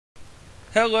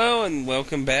Hello and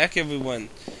welcome back, everyone.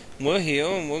 We're here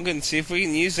and we're going to see if we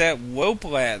can use that rope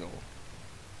ladder.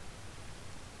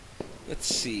 Let's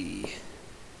see.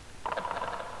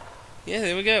 Yeah,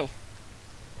 there we go.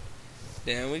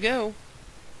 There we go.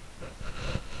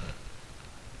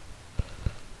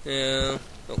 Oh,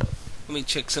 let me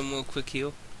check some real quick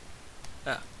here.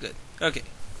 Ah, good. Okay.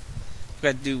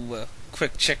 Got to do a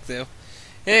quick check though.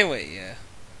 Anyway,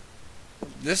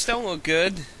 this don't look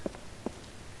good.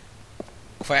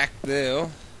 Crack there.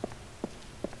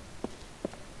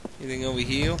 Anything over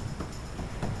here?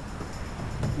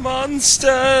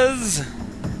 Monsters!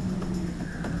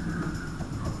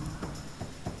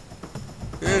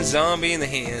 And a zombie in the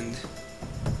hand.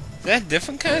 Is that a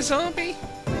different kind of zombie?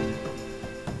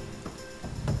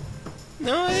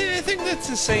 No, I think that's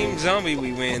the same zombie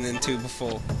we ran into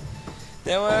before.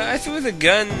 Now, I threw the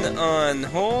gun on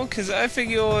hold because I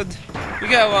figured we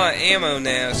got a lot of ammo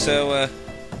now, so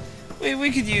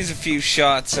we could use a few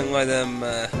shots and let them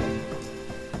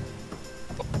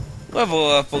level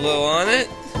up a little on it.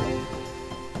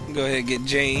 Go ahead and get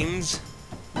James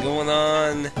going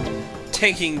on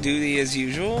tanking duty as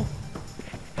usual.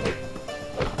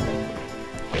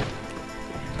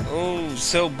 Oh,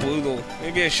 so brutal.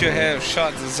 Maybe I should have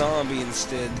shot the zombie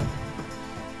instead.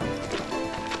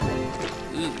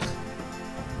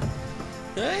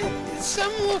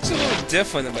 Something looks a little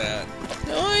different about it.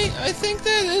 No, I think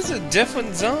that is a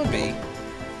different zombie.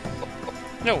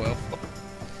 Oh well.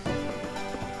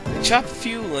 Chop a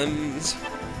few limbs.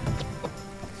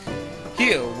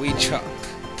 Here we chop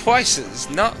prices,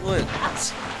 not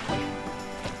limbs.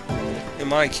 In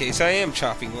my case, I am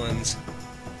chopping limbs.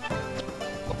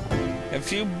 A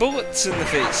few bullets in the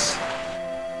face.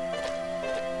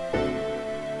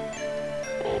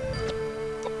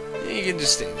 You can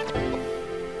just stay there.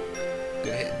 Go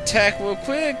ahead, attack real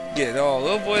quick, get it all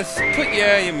over with, put you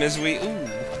out of your misery. Ooh.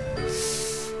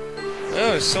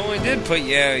 Oh, it certainly did put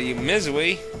you out of your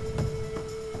misery.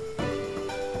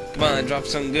 Come on, drop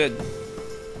something good.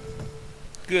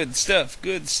 Good stuff,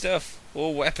 good stuff.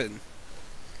 Or weapon.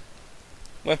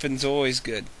 Weapons are always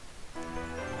good.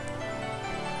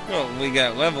 Oh, we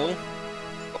got level.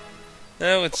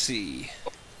 Now let's see.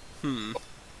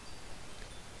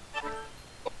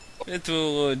 Let's do a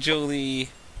little agility.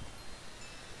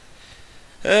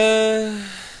 Go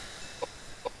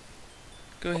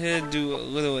ahead, do a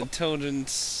little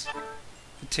intelligence,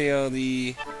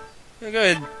 vitality. Go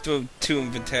ahead, throw 2 in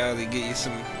vitality, get you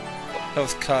some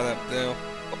health caught up though.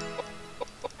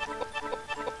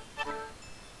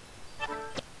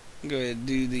 Go ahead and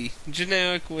do the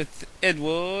generic with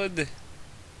Edward.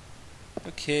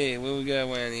 Okay, what we got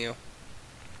around here?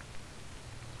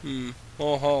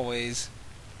 More hallways.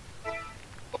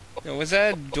 Now, was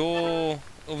that a door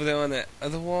over there on that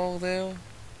other wall there?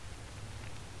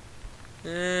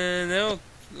 No,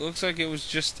 looks like it was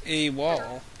just a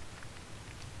wall.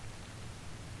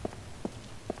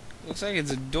 Looks like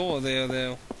it's a door there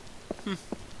though.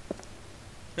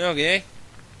 Okay.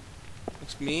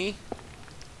 Looks me.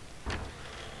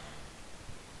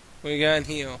 What we got in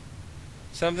here?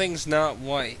 Something's not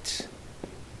white.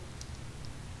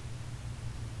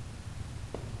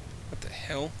 What the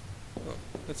hell? Oh,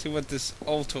 let's see what this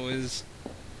altar is.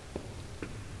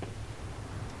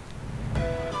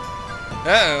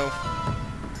 Uh-oh.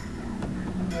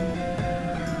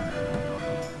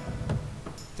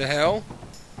 The hell?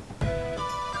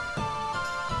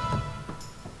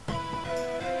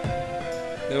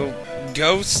 The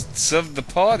ghosts of the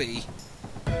party.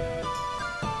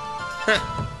 Huh.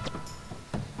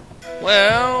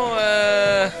 Well,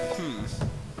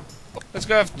 let's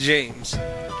go after James.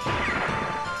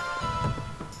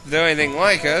 If they're anything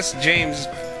like us, James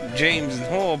and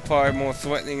Hall are probably more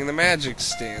threatening in the magic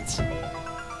stance.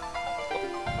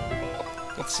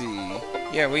 Let's see.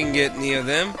 Yeah, we can get near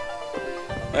them.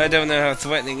 I don't know how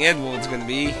threatening Edward's gonna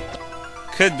be.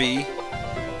 Could be.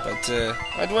 But,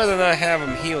 I'd rather not have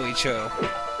them heal each other.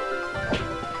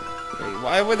 Wait,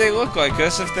 why would they look like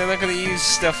us if they're not gonna use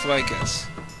stuff like us?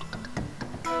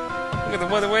 I'm gonna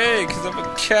run away because I'm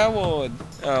a coward.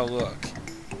 Oh, look.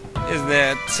 Isn't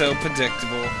that so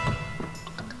predictable?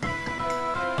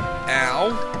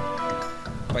 Ow.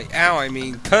 By ow, I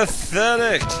mean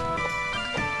pathetic.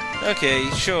 Okay,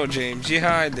 sure, James, you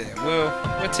hide there. We'll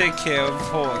take care of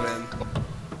her then.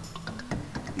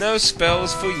 No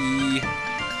spells for ye.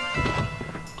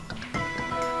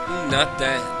 Not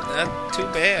too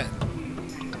bad.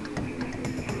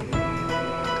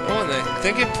 Oh, and I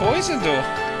think it poisoned her.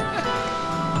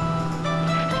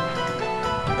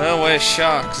 Oh, what a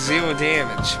shock. 0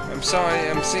 damage. I'm sorry,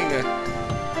 I'm seeing a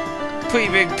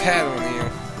pretty big pattern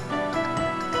here.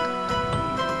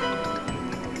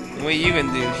 What are you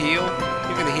gonna do? Heal?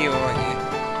 You're gonna heal, aren't you?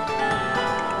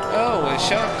 Oh, a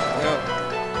shock. No.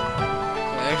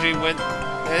 Well, actually went...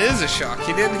 That is a shock.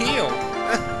 He didn't heal.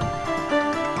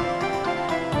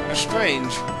 How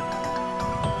strange.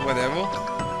 Whatever.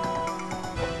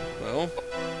 Well,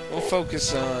 we'll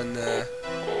focus on,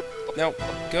 Nope.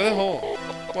 Go to the hole.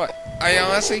 What? I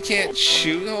honestly can't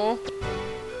shoot hole?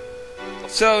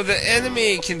 So the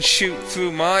enemy can shoot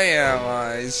through my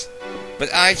allies,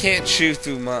 but I can't shoot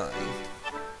through mine.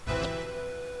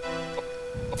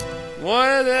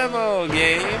 Whatever,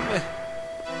 game.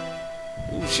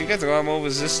 Ooh, she got the armor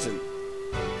resistant.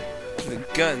 The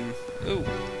gun. Ooh.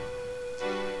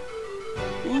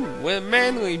 Ooh, what a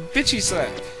manly bitchy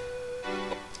slap.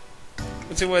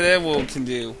 Let's see what Edward can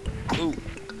do. Ooh.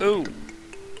 Ooh.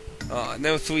 Aw,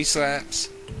 no 3 slaps.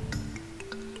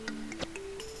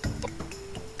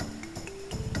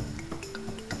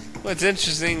 What's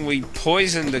interesting, we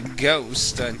poisoned a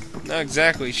ghost. I'm not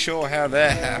exactly sure how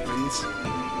that happens.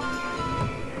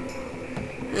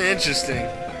 Interesting.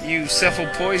 You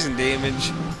suffer poison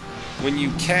damage when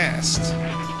you cast.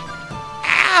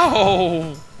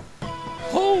 Ow!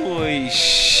 Holy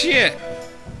shit!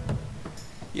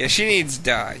 Yeah, she needs to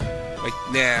die. Like,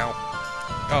 now.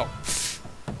 Oh. Pff.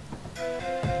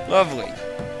 Lovely.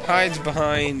 Hides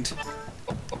behind.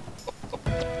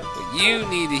 But you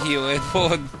need to heal,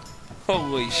 Edward.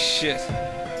 Holy shit.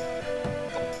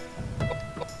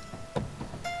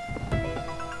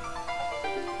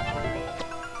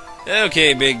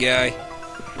 Okay, big guy.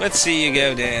 Let's see you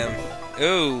go down.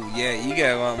 Oh, yeah, you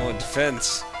got a lot more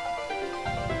defense.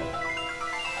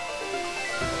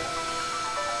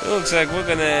 It looks like we're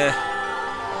gonna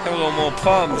have a little more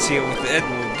problems here with the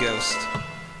Edward ghost.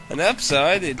 On the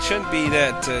upside, it shouldn't be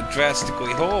that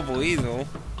drastically horrible either.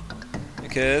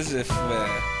 Because if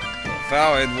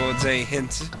our Edward's any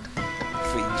hint,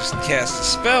 if we just cast a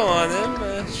spell on him,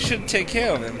 it should take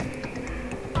care of him.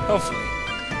 Hopefully.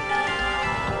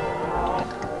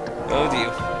 Oh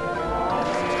dear.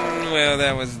 Well,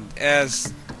 that was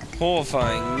as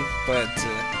horrifying, but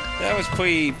that was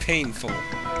pretty painful.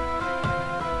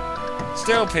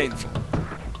 Still painful.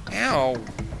 Ow!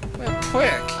 What a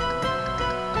prick.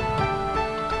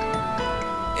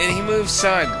 And he moves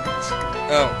sideways.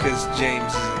 Oh, because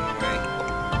James is in the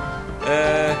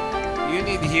way. You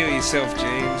need to heal yourself,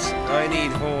 James. I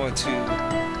need her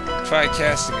to try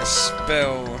casting a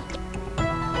spell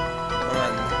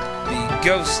on the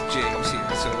ghost James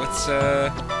here. So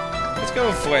let's go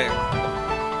with Flail.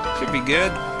 Should be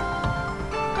good.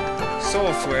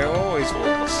 Soul Flail always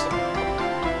works.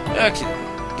 Okay,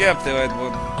 get up there,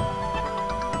 Edward.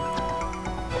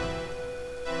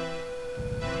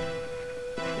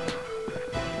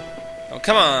 Oh,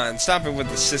 come on, stop it with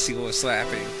the sissy little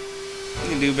slapping. You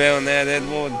can do better than that,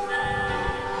 Edward.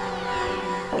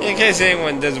 In case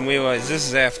anyone doesn't realize, this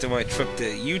is after my trip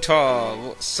to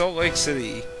Utah, Salt Lake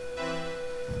City.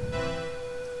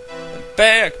 I'm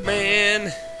back,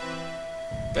 man.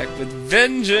 Back with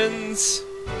vengeance.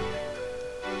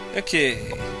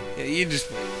 Okay. Yeah, you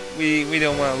just... We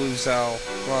don't want to lose our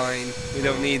line. We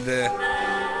don't need the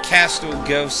castle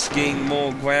ghosts gaining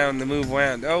more ground to move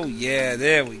around. Oh yeah,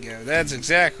 there we go. That's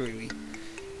exactly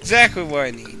what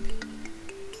I need.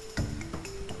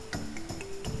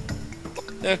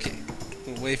 Okay,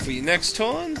 we'll wait for your next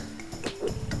turn.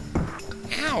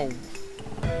 Ow,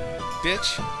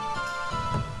 bitch.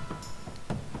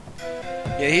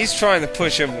 Yeah, he's trying to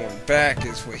push everyone back.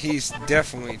 Is what he's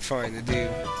definitely trying to do.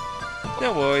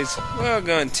 No worries, we're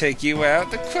going to take you out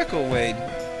the quicker way.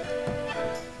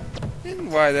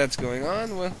 And while that's going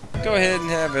on, we'll go ahead and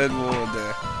have Edward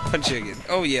punch you again.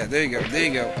 Oh yeah, there you go, there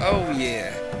you go. Oh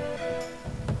yeah.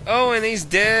 Oh, and he's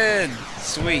dead.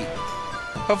 Sweet.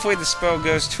 Hopefully the spell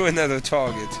goes to another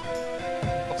target.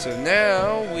 So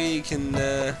now we can,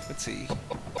 let's see.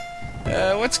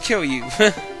 Let's kill you.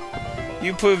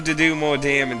 You prove to do more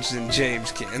damage than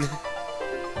James can.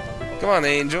 Come on,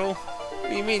 Angel. What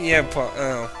do you mean you have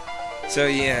oh. So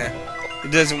yeah,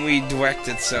 it doesn't redirect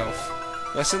itself.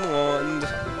 Lesson learned.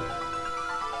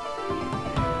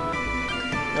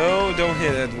 Oh, don't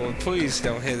hit Edward. Please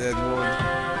don't hit Edward.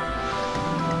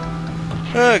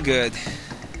 Oh, good.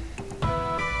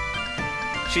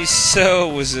 She's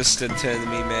so resistant to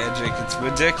enemy magic. It's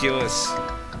ridiculous.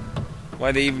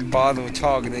 Why they even bother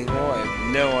targeting her, I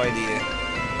have no idea.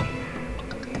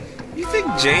 You think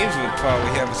James would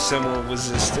probably have a similar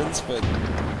resistance, but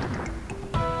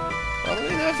oddly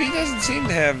enough, he doesn't seem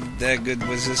to have that good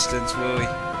resistance, really.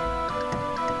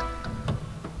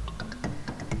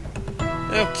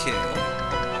 Okay.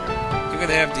 You're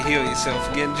gonna have to heal yourself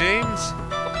again, James.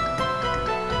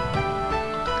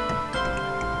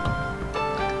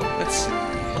 Let's see.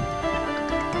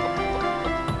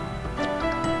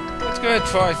 Let's go ahead and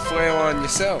try flail on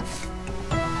yourself.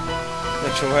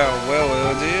 Not sure how well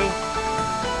it'll do.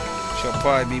 She'll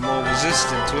probably be more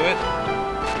resistant to it.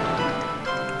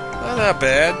 Oh, not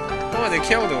bad. Oh, they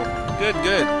killed her. Good,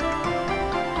 good.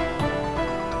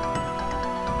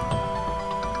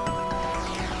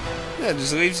 That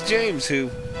just leaves James,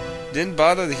 who didn't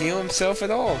bother to heal himself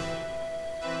at all.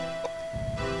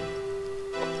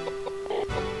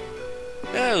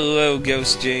 Hello,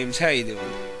 Ghost James. How you doing?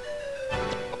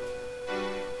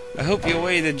 I hope you're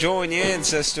ready to join your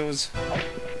ancestors.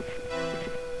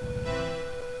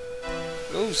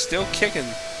 Oh, still kicking.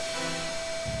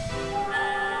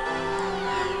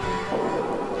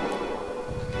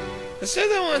 I still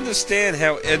don't understand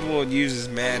how Edward uses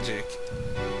magic.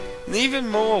 And even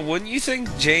more, wouldn't you think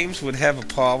James would have a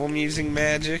problem using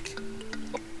magic?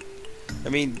 I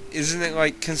mean, isn't it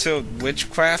like considered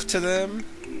witchcraft to them?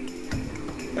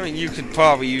 I mean, you could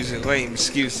probably use a lame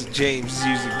excuse that James is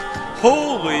using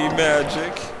holy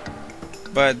magic.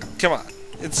 But, come on.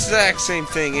 It's the exact same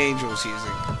thing Angel's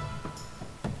using.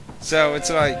 So, it's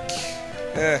like...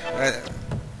 I don't know.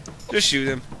 Just shoot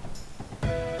him.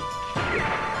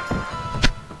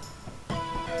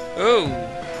 Oh!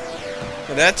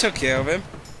 Well, that took care of him.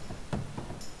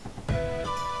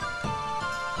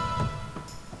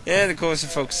 And, of course, the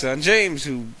focus on James,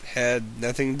 who had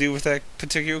nothing to do with that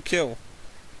particular kill.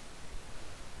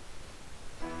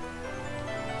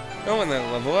 Oh, and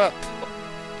then level up.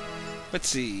 Let's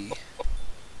see.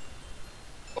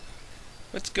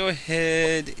 Let's go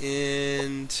ahead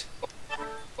and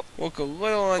work a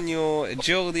little on your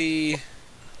agility.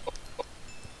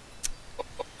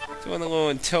 Throw in a little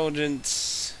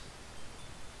intelligence.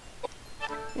 A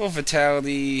little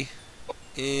vitality.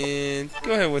 And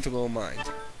go ahead with a little mind.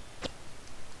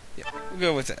 Yeah, we'll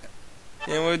go with that.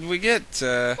 And what did we get?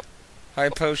 High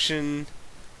potion,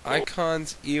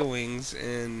 icons, earrings,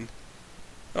 and...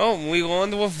 oh, we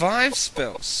learned the revive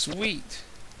spell. Sweet.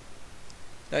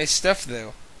 Nice stuff,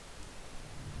 though.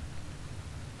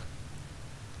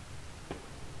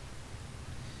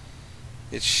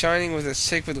 It's shining with a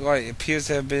sacred light. It appears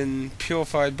to have been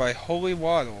purified by holy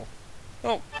water.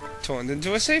 Oh, turned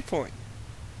into a save point.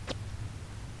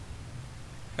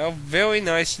 How very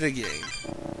nice of the game.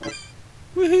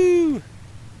 Woohoo!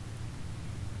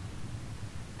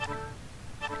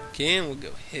 Okay, and we'll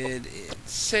go ahead and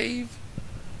save.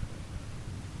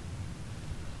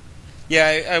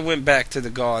 Yeah, I went back to the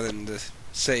garden to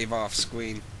save off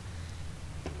screen.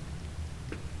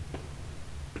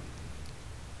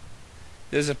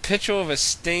 There's a picture of a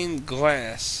stained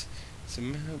glass.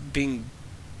 Somehow being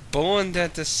burned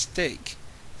at the stake.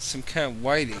 Some kind of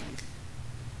writing.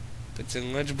 But it's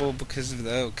illegible because of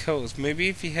the other colors. Maybe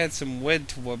if you had some lead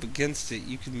to rub against it,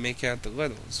 you could make out the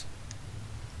letters.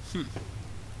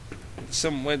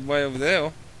 Some lead right over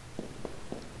there.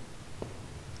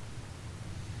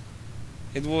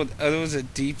 Edward utters a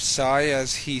deep sigh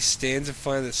as he stands in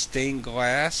front of the stained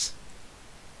glass.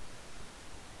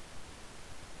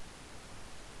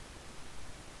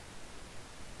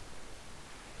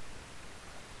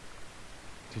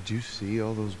 Did you see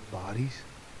all those bodies?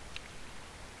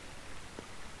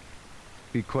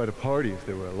 Be quite a party if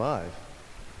they were alive.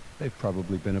 They've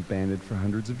probably been abandoned for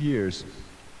hundreds of years.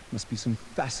 Must be some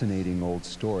fascinating old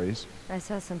stories. I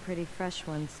saw some pretty fresh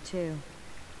ones, too.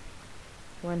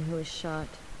 One who was shot,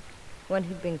 one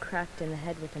who'd been cracked in the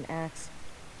head with an axe,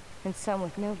 and some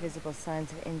with no visible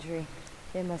signs of injury.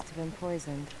 They must have been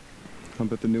poisoned. I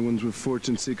bet the new ones were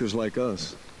fortune seekers like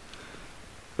us.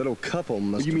 That old couple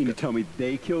must You mean to tell me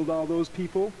they killed all those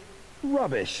people?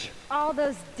 Rubbish! All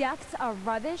those deaths are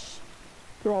rubbish?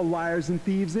 They're all liars and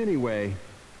thieves anyway.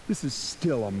 This is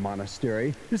still a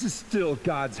monastery. This is still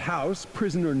God's house,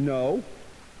 prison or no.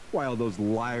 Why all those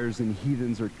liars and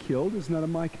heathens are killed is none of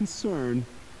my concern.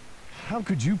 How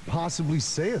could you possibly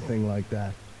say a thing like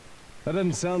that? That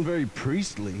doesn't sound very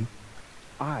priestly.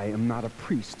 I am not a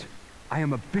priest. I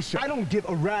am a bishop. I don't give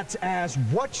a rat's ass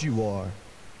what you are.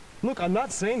 Look, I'm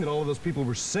not saying that all of those people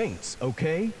were saints,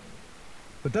 okay?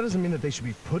 But that doesn't mean that they should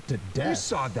be put to death. You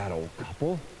saw that old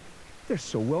couple. They're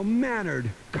so well-mannered,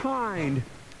 kind.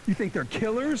 You think they're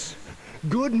killers?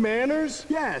 Good manners?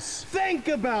 Yes. Think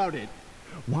about it!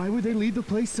 Why would they leave the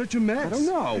place such a mess? I don't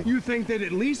know. You think they'd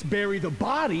at least bury the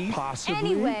body? Possibly.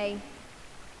 Anyway,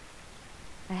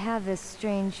 I have this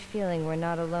strange feeling we're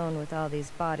not alone with all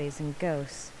these bodies and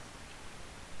ghosts.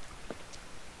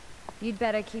 You'd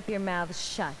better keep your mouth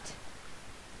shut.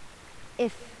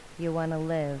 If you want to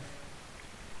live.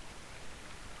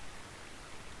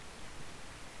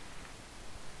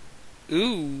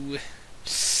 Ooh.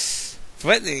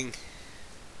 Threatening.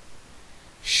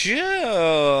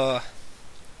 Sure.